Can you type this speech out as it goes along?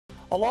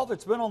A law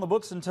that's been on the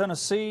books in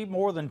Tennessee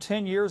more than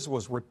 10 years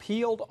was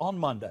repealed on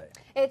Monday.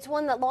 It's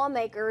one that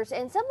lawmakers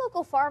and some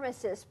local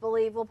pharmacists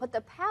believe will put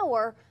the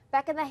power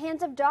back in the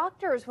hands of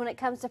doctors when it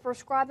comes to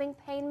prescribing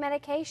pain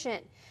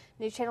medication.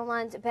 News Channel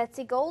 9's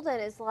Betsy Golden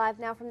is live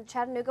now from the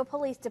Chattanooga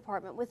Police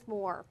Department with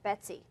more.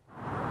 Betsy.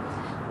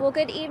 Well,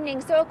 good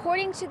evening. So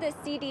according to the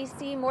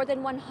CDC, more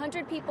than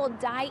 100 people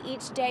die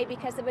each day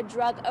because of a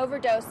drug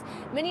overdose.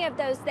 Many of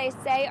those, they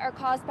say, are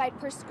caused by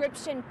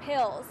prescription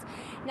pills.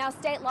 Now,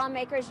 state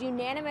lawmakers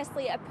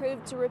unanimously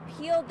approved to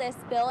repeal this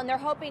bill, and they're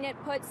hoping it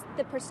puts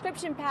the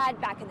prescription pad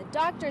back in the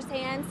doctor's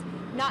hands,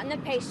 not in the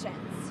patient's.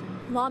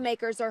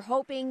 Lawmakers are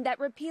hoping that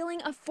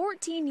repealing a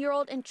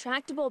 14-year-old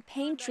Intractable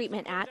Pain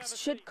Treatment Act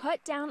should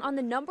cut down on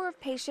the number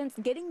of patients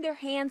getting their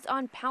hands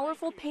on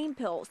powerful pain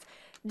pills,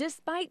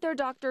 despite their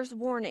doctor's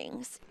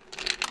warnings.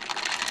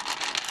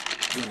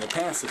 When they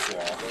passed this law,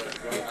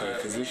 if a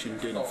physician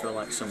didn't feel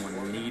like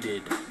someone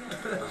needed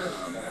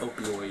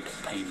opioid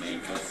pain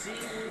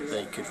management,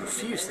 they could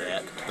refuse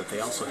that, but they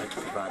also had to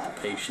provide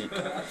the patient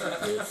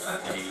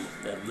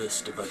with a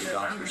list of other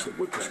doctors that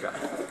would prescribe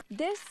it.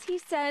 This, he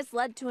says,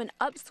 led to an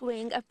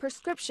upswing of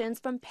prescriptions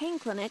from pain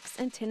clinics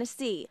in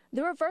Tennessee.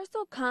 The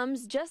reversal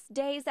comes just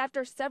days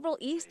after several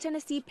East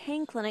Tennessee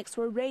pain clinics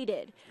were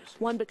raided,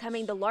 one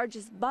becoming the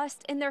largest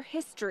bust in their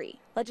history.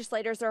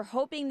 Legislators are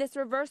hoping this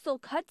reversal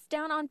cuts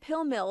down on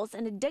pill mills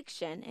and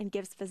addiction and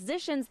gives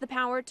physicians the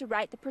power to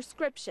write the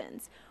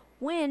prescriptions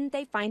when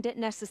they find it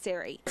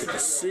necessary. The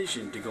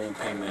decision to go on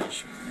pain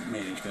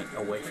management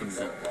away from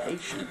the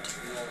patient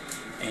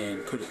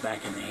and put it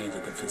back in the hands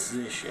of the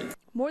physician.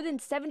 More than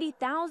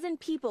 70,000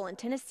 people in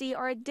Tennessee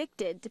are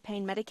addicted to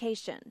pain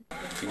medication.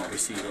 We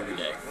see it every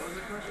day.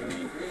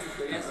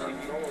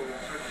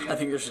 I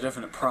think there's a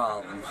definite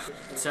problem.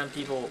 Some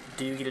people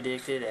do get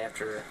addicted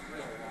after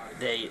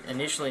they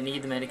initially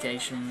need the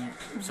medication,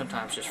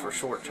 sometimes just for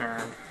short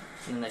term,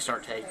 and then they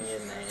start taking it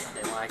and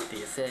they like the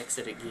effects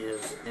that it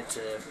gives. It's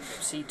a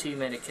C2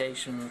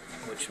 medication,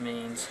 which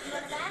means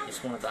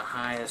it's one of the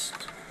highest,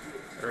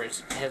 or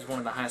it has one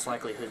of the highest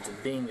likelihoods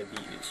of being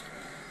abused.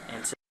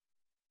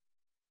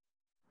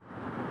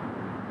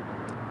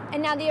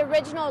 And now the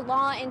original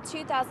law in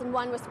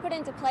 2001 was put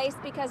into place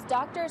because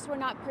doctors were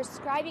not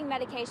prescribing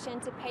medication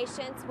to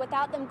patients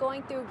without them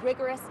going through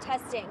rigorous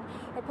testing.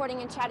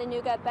 Reporting in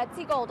Chattanooga,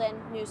 Betsy Golden,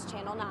 News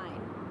Channel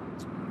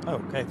 9.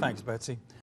 Okay, thanks, Betsy.